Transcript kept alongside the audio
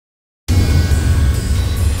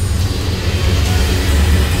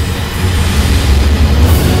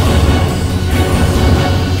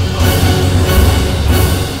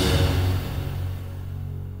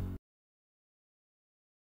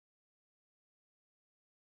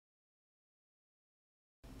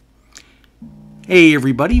Hey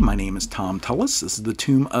everybody, my name is Tom Tullis. This is the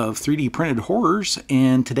Tomb of 3D Printed Horrors,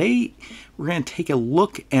 and today we're going to take a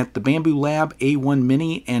look at the Bambu Lab A1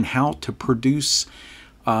 Mini and how to produce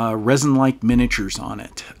resin-like miniatures on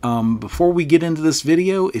it. Before we get into this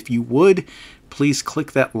video, if you would, please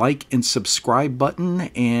click that like and subscribe button,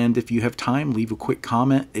 and if you have time, leave a quick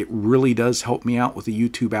comment. It really does help me out with the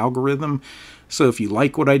YouTube algorithm. So if you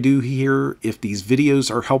like what I do here, if these videos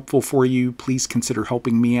are helpful for you, please consider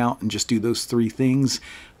helping me out and just do those three things.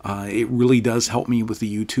 It really does help me with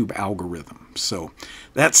the YouTube algorithm. So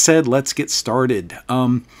that said, let's get started.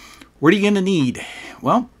 What are you going to need?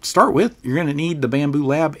 Well, start with, you're going to need the Bambu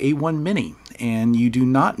Lab A1 Mini, and you do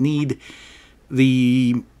not need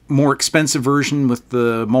the more expensive version with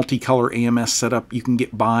the multicolor AMS setup. You can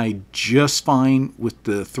get by just fine with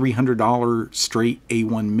the $300 straight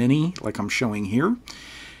A1 Mini like I'm showing here.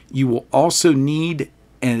 You will also need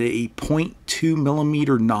a 0.2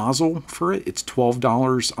 millimeter nozzle for it. It's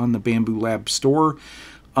 $12 on the Bambu Lab store.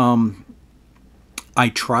 I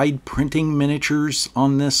tried printing miniatures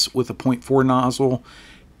on this with a 0.4 nozzle,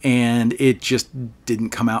 and it just didn't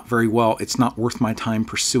come out very well. It's not worth my time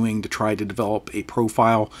pursuing to try to develop a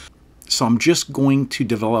profile. So I'm just going to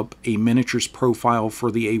develop a miniatures profile for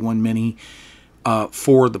the A1 Mini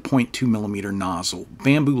for the 0.2 millimeter nozzle.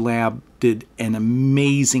 Bambu Lab did an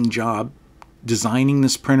amazing job designing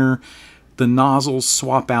this printer. The nozzles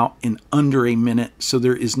swap out in under a minute, so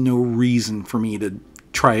there is no reason for me to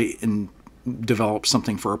try and develop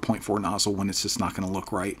something for a 0.4 nozzle when it's just not going to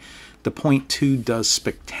look right. The 0.2 does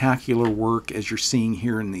spectacular work, as you're seeing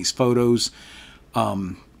here in these photos.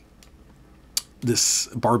 This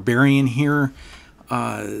barbarian here,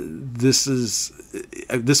 this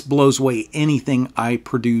blows away anything I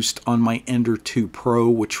produced on my Ender 2 Pro,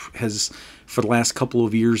 which has for the last couple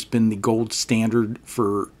of years been the gold standard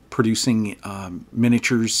for producing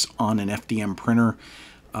miniatures on an FDM printer.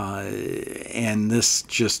 And this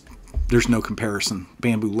just, there's no comparison.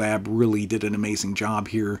 Bambu Lab really did an amazing job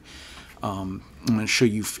here. I'm going to show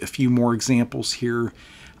you a few more examples here.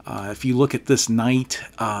 If you look at this knight,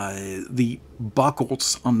 the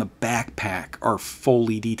buckles on the backpack are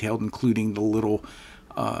fully detailed, including the little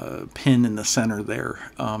pin in the center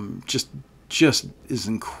there. Just is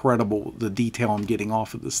incredible, the detail I'm getting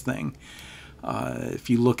off of this thing. If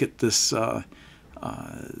you look at this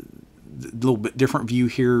little bit different view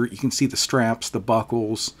here, you can see the straps, the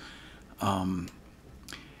buckles.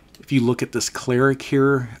 If you look at this cleric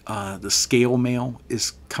here, the scale mail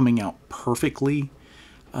is coming out perfectly.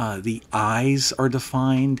 The eyes are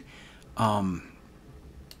defined.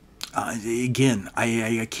 Again,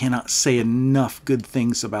 I cannot say enough good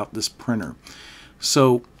things about this printer.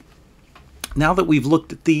 So now that we've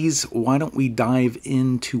looked at these, why don't we dive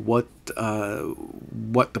into what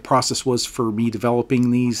the process was for me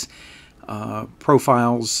developing these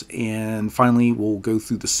profiles, and finally we'll go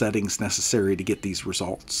through the settings necessary to get these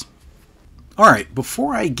results. Alright,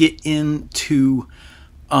 before I get into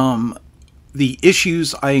the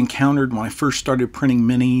issues I encountered when I first started printing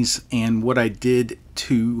minis and what I did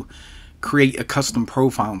to create a custom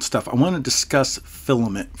profile and stuff, I want to discuss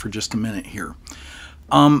filament for just a minute here.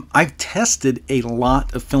 I've tested a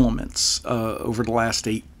lot of filaments over the last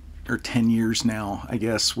 8 or 10 years now, I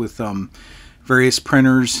guess, with various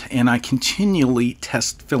printers, and I continually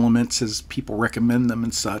test filaments as people recommend them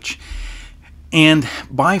and such. And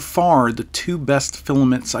by far, the two best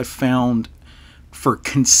filaments I've found for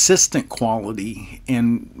consistent quality,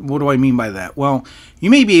 and what do I mean by that? Well,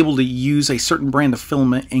 you may be able to use a certain brand of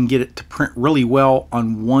filament and get it to print really well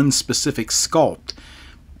on one specific sculpt,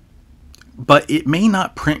 but it may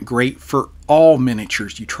not print great for all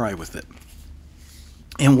miniatures you try with it.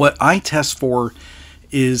 And what I test for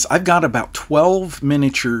is I've got about 12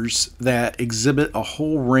 miniatures that exhibit a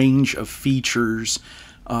whole range of features,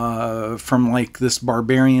 from like this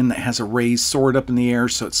barbarian that has a raised sword up in the air,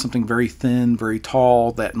 so it's something very thin, very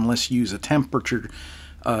tall, that unless you use a temperature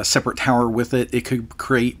separate tower with it, it could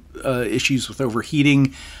create issues with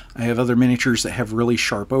overheating. I have other miniatures that have really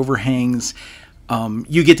sharp overhangs.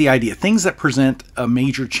 You get the idea. Things that present a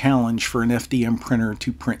major challenge for an FDM printer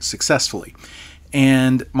to print successfully.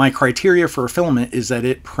 And my criteria for a filament is that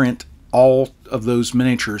it print all of those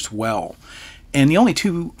miniatures well. And the only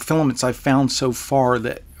two filaments I've found so far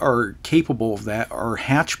that are capable of that are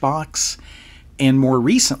Hatchbox, and more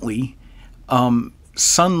recently,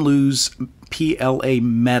 Sunlu's PLA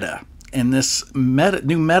Meta. And this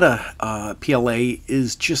new Meta PLA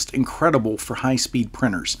is just incredible for high-speed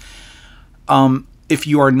printers. If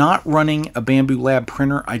you are not running a Bambu Lab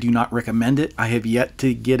printer, I do not recommend it. I have yet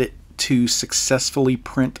to get it to successfully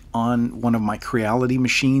print on one of my Creality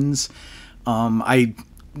machines. I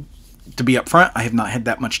to be upfront, I have not had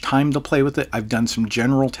that much time to play with it. I've done some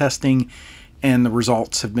general testing, and the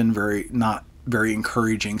results have been not very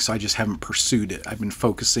encouraging, so I just haven't pursued it. I've been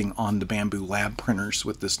focusing on the Bambu lab printers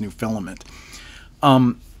with this new filament.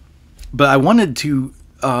 But I wanted to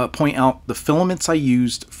point out the filaments I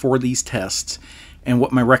used for these tests and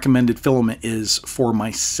what my recommended filament is for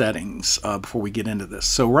my settings before we get into this.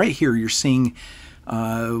 So right here you're seeing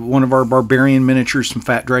one of our Barbarian miniatures from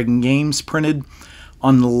Fat Dragon Games printed.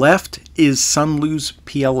 On the left is Sunlu's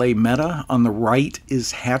PLA Meta. On the right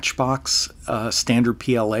is Hatchbox standard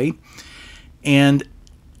PLA. And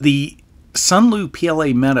the Sunlu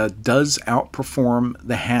PLA Meta does outperform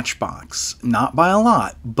the Hatchbox. Not by a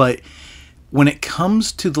lot, but when it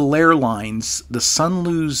comes to the layer lines, the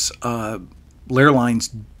Sunlu's layer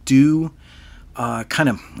lines do kind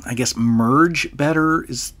of, I guess, merge better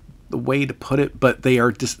is the way to put it, but they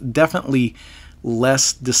are definitely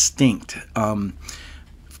less distinct.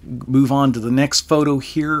 Move on to the next photo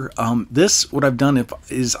here. What I've done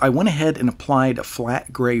is I went ahead and applied a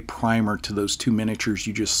flat gray primer to those two miniatures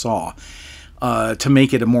you just saw to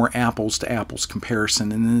make it a more apples to apples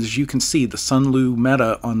comparison. And as you can see, the Sunlu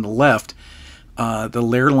Meta on the left, the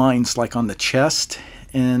layer lines like on the chest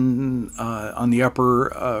and on the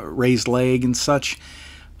upper raised leg and such,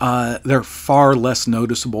 they're far less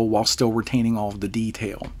noticeable while still retaining all of the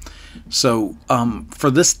detail. So for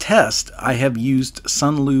this test, I have used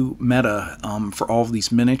Sunlu Meta for all of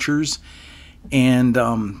these miniatures, and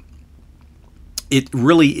it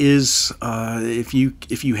really is, if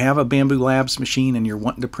you have a Bambu Labs machine and you're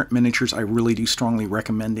wanting to print miniatures, I really do strongly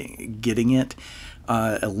recommend getting it.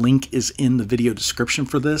 A link is in the video description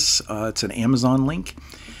for this. It's an Amazon link.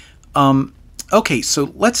 Okay,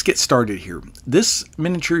 so let's get started here. This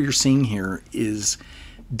miniature you're seeing here is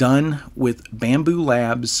done with Bambu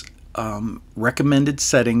Labs recommended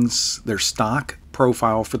settings, their stock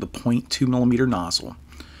profile for the 0.2mm nozzle.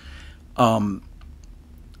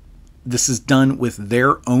 This is done with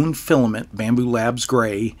their own filament, Bambu Labs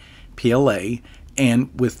Gray PLA, and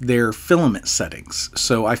with their filament settings.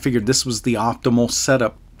 So I figured this was the optimal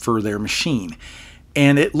setup for their machine.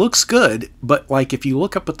 And it looks good, but like if you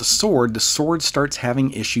look up at the sword starts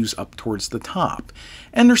having issues up towards the top.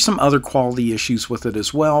 And there's some other quality issues with it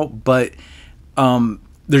as well, but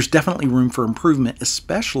there's definitely room for improvement,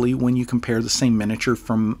 especially when you compare the same miniature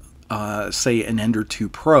from, say, an Ender 2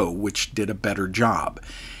 Pro, which did a better job.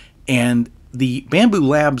 And the Bambu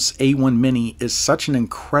Labs A1 Mini is such an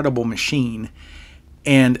incredible machine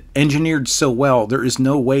and engineered so well, there is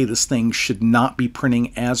no way this thing should not be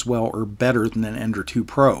printing as well or better than an Ender 2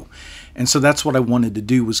 Pro. And so that's what I wanted to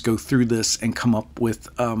do, was go through this and come up with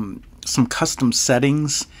some custom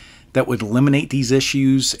settings that would eliminate these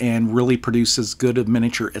issues and really produce as good a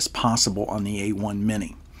miniature as possible on the A1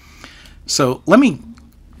 Mini. So let me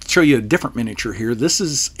show you a different miniature here. This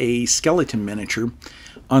is a skeleton miniature.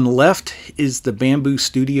 On the left is the Bambu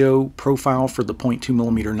Studio profile for the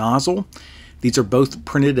 0.2mm nozzle. These are both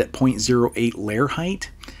printed at 0.08 layer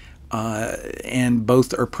height, and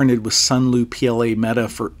both are printed with Sunlu PLA Meta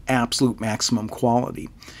for absolute maximum quality.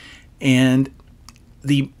 And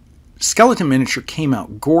the skeleton miniature came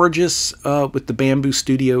out gorgeous with the Bambu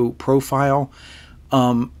Studio profile,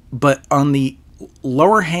 but on the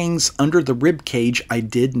lower hangs under the rib cage, I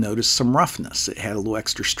did notice some roughness. It had a little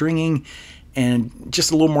extra stringing and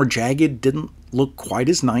just a little more jagged. Didn't look quite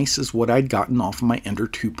as nice as what I'd gotten off of my Ender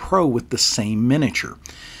 2 Pro with the same miniature.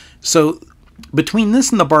 So between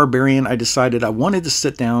this and the Barbarian, I decided I wanted to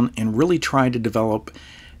sit down and really try to develop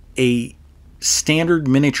a standard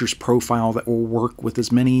miniatures profile that will work with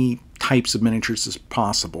as many types of miniatures as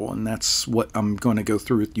possible. And that's what I'm going to go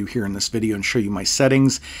through with you here in this video and show you my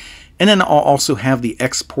settings. And then I'll also have the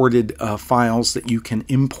exported files that you can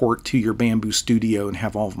import to your Bambu Studio and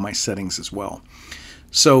have all of my settings as well.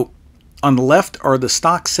 So on the left are the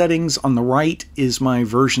stock settings. On the right is my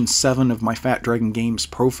version 7 of my Fat Dragon Games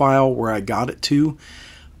profile, where I got it to.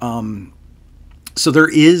 So there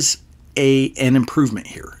is an improvement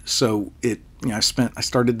here. So I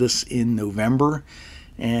started this in November,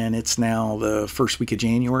 and it's now the first week of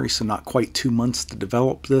January, so not quite 2 months to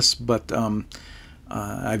develop this, but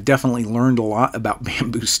I've definitely learned a lot about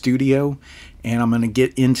Bambu Studio, and I'm going to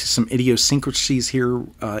get into some idiosyncrasies here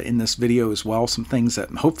in this video as well, some things that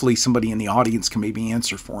hopefully somebody in the audience can maybe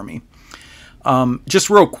answer for me. Just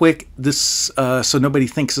real quick, this so nobody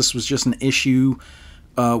thinks this was just an issue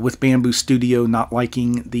with Bambu Studio not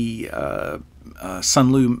liking the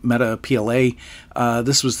Sunlu Meta PLA.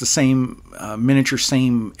 This was the same miniature,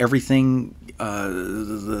 same everything,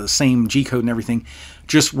 the same G-code and everything,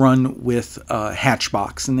 just run with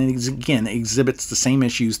Hatchbox. And then again, it exhibits the same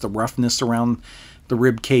issues, the roughness around the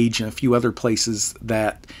rib cage, and a few other places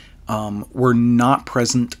that were not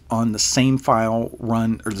present on the same file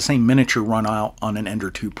run or the same miniature run out on an Ender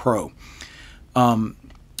 2 Pro.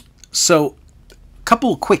 So a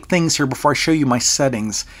couple of quick things here before I show you my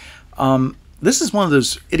settings. This is one of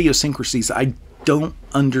those idiosyncrasies I don't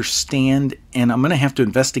understand, and I'm going to have to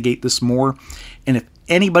investigate this more. And if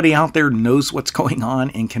anybody out there knows what's going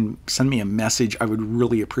on and can send me a message, I would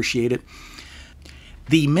really appreciate it.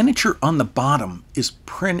 The miniature on the bottom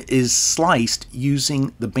is sliced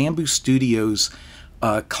using the Bambu Studios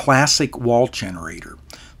classic wall generator.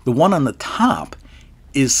 The one on the top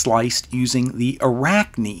is sliced using the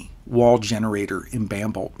Arachne wall generator in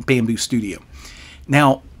Bambu Studio.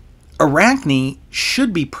 Now, Arachne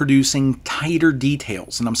should be producing tighter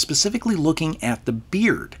details, and I'm specifically looking at the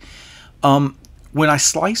beard. When I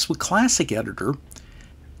sliced with Classic Editor,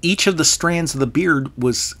 each of the strands of the beard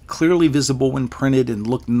was clearly visible when printed and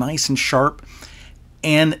looked nice and sharp,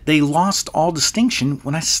 and they lost all distinction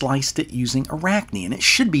when I sliced it using Arachne, and it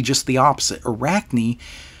should be just the opposite. Arachne,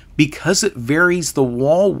 because it varies the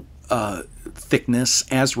wall thickness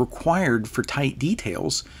as required for tight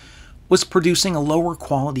details, was producing a lower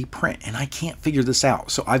quality print, and I can't figure this out.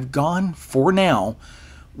 So I've gone, for now,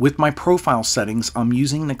 with my profile settings, I'm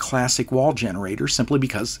using the classic wall generator simply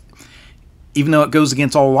because even though it goes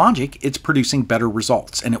against all logic, it's producing better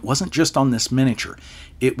results. And it wasn't just on this miniature.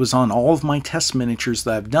 It was on all of my test miniatures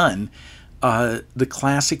that I've done. The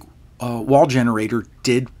classic wall generator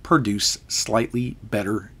did produce slightly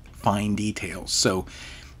better fine details. So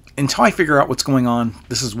until I figure out what's going on,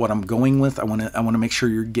 this is what I'm going with. I want to make sure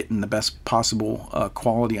you're getting the best possible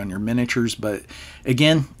quality on your miniatures. But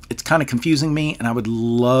again, it's kind of confusing me, and I would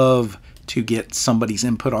love to get somebody's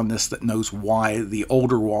input on this that knows why the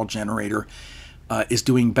older wall generator is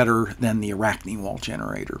doing better than the Arachne wall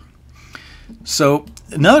generator. So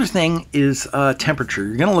another thing is temperature.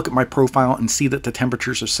 You're going to look at my profile and see that the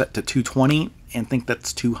temperatures are set to 220 and think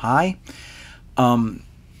that's too high. I've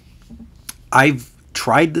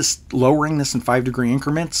tried lowering this in 5-degree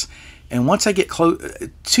increments, and once I get close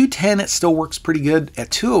 210, it still works pretty good.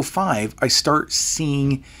 At 205, I start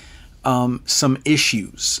seeing some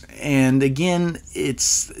issues, and again,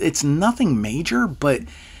 it's nothing major, but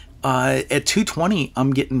at 220,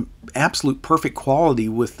 I'm getting absolute perfect quality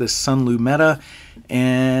with this Sunlu Meta,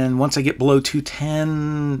 and once I get below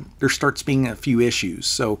 210, there starts being a few issues.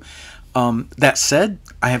 So that said,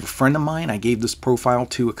 I have a friend of mine I gave this profile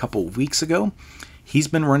to a couple of weeks ago. He's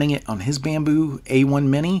been running it on his Bambu A1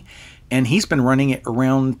 Mini, and he's been running it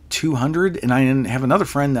around 200, and I have another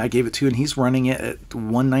friend that I gave it to, and he's running it at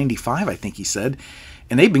 195, I think he said,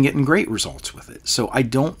 and they've been getting great results with it. So I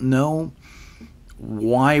don't know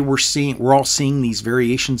why we're all seeing these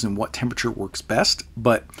variations in what temperature works best,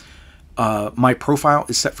 but my profile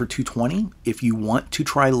is set for 220. If you want to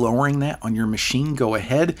try lowering that on your machine, go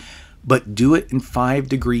ahead, but do it in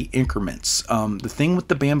 5-degree increments. The thing with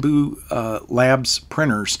the Bambu Labs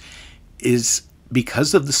printers is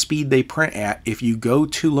because of the speed they print at, if you go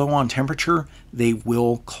too low on temperature, they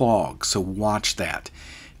will clog. So watch that.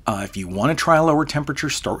 If you want to try a lower temperature,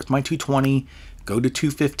 start with my 220, go to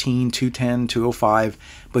 215, 210, 205,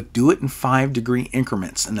 but do it in 5-degree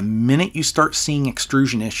increments. And the minute you start seeing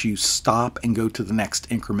extrusion issues, stop and go to the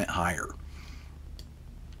next increment higher.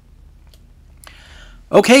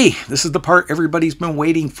 Okay, this is the part everybody's been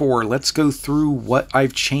waiting for. Let's go through what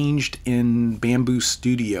I've changed in Bambu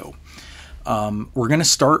Studio. We're going to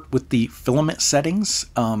start with the filament settings.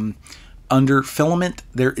 Under filament,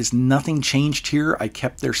 there is nothing changed here. I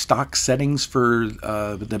kept their stock settings for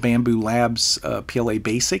the Bambu Labs PLA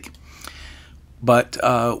Basic. But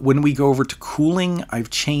when we go over to cooling, I've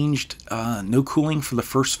changed no cooling for the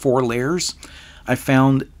first 4 layers. I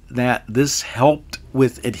found that this helped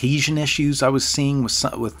with adhesion issues I was seeing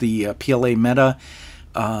with the PLA Meta.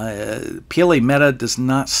 PLA Meta does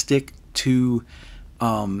not stick to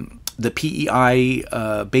the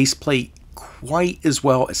PEI base plate quite as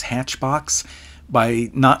well as Hatchbox. By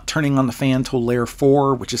not turning on the fan till layer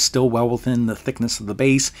 4, which is still well within the thickness of the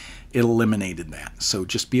base, it eliminated that. So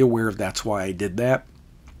just be aware of that's why I did that.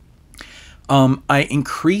 I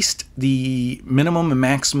increased the minimum and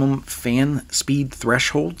maximum fan speed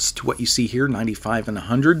thresholds to what you see here, 95 and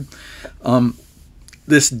 100.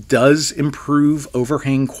 This does improve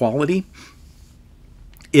overhang quality.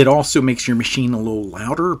 It also makes your machine a little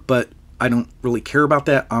louder, but I don't really care about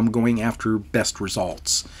that. I'm going after best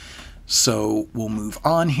results. So we'll move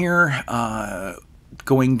on here.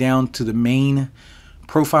 Going down to the main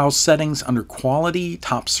profile settings under quality,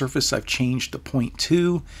 top surface I've changed to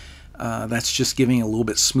 0.2. That's just giving a little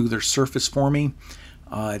bit smoother surface for me.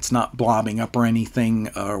 It's not blobbing up or anything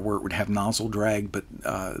where it would have nozzle drag, but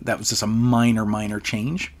that was just a minor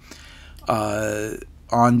change.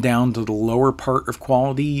 On down to the lower part of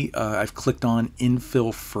quality, I've clicked on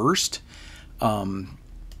infill first. We'll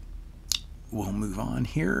move on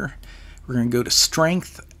here. We're going to go to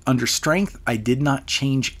strength. Under strength, I did not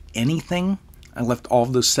change anything. I left all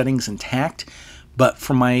of those settings intact. But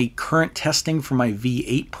for my current testing for my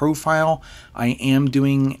V8 profile, I am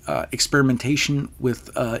doing experimentation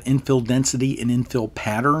with infill density and infill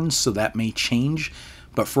patterns, so that may change.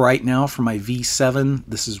 But for right now, for my V7,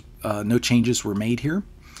 this is no changes were made here.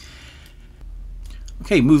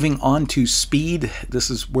 Okay, moving on to speed. This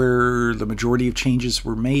is where the majority of changes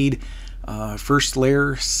were made. First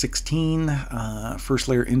layer 16, first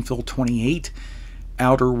layer infill 28,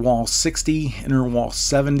 outer wall 60, inner wall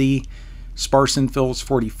 70, sparse infill is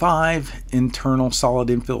 45, internal solid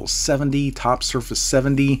infill is 70, top surface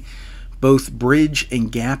 70. Both bridge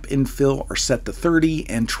and gap infill are set to 30,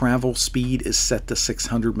 and travel speed is set to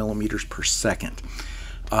 600 millimeters per second.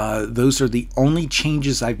 Those are the only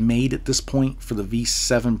changes I've made at this point for the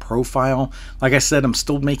V7 profile. Like I said, I'm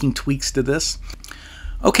still making tweaks to this.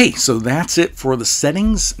 Okay, so that's it for the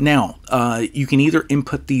settings. Now, you can either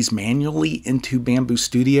input these manually into Bambu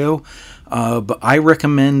Studio, but I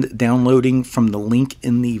recommend downloading from the link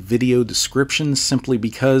in the video description simply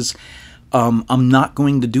because I'm not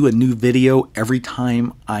going to do a new video every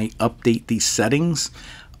time I update these settings.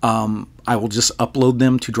 I will just upload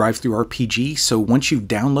them to DriveThruRPG. So once you've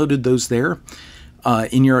downloaded those there,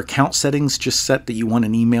 in your account settings, just set that you want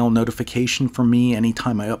an email notification from me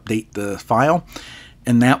anytime I update the file.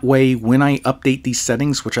 And that way, when I update these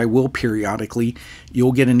settings, which I will periodically,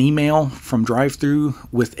 you'll get an email from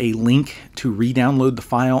DriveThru with a link to re-download the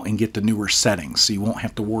file and get the newer settings. So you won't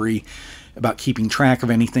have to worry about keeping track of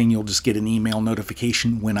anything. You'll just get an email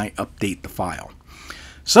notification when I update the file.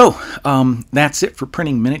 So that's it for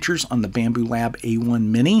printing miniatures on the Bambu Lab A1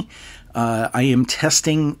 Mini. I am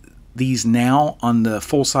testing these now on the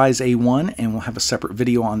full-size A1, and we'll have a separate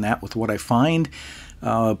video on that with what I find.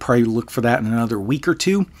 Probably look for that in another week or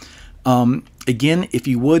two. Again, if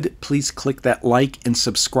you would, please click that like and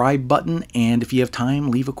subscribe button, and if you have time,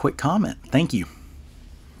 leave a quick comment. Thank you.